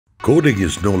Coding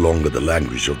is no longer the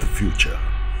language of the future,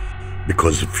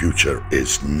 because the future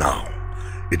is now.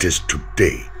 It is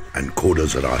today, and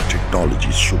coders are our technology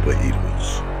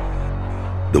superheroes.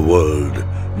 The world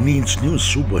needs new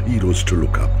superheroes to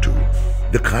look up to,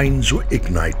 the kinds who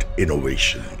ignite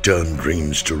innovation, turn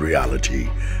dreams to reality,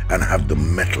 and have the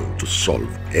mettle to solve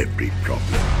every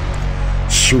problem.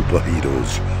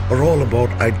 Superheroes are all about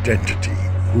identity,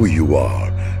 who you are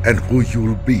and who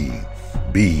you'll be.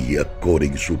 Be a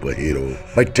coding superhero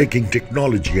by taking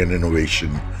technology and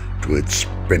innovation to its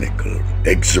pinnacle.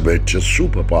 Exhibit your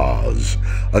superpowers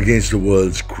against the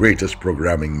world's greatest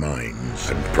programming minds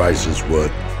and prizes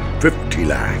worth 50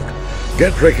 lakh.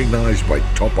 Get recognized by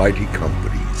top IT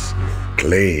companies.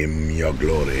 Claim your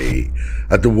glory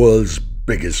at the world's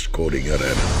biggest coding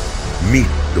arena.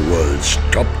 Meet the world's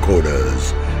top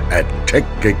coders at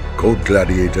TechGig Code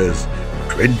Gladiators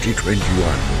 2021.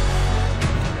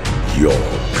 Your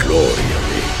glory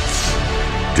awaits.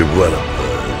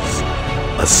 Developers,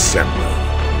 assemble.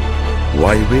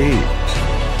 Why wait?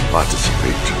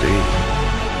 Participate today.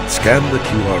 Scan the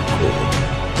QR code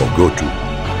or go to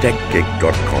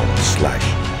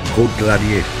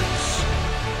techgig.com/codegladiators.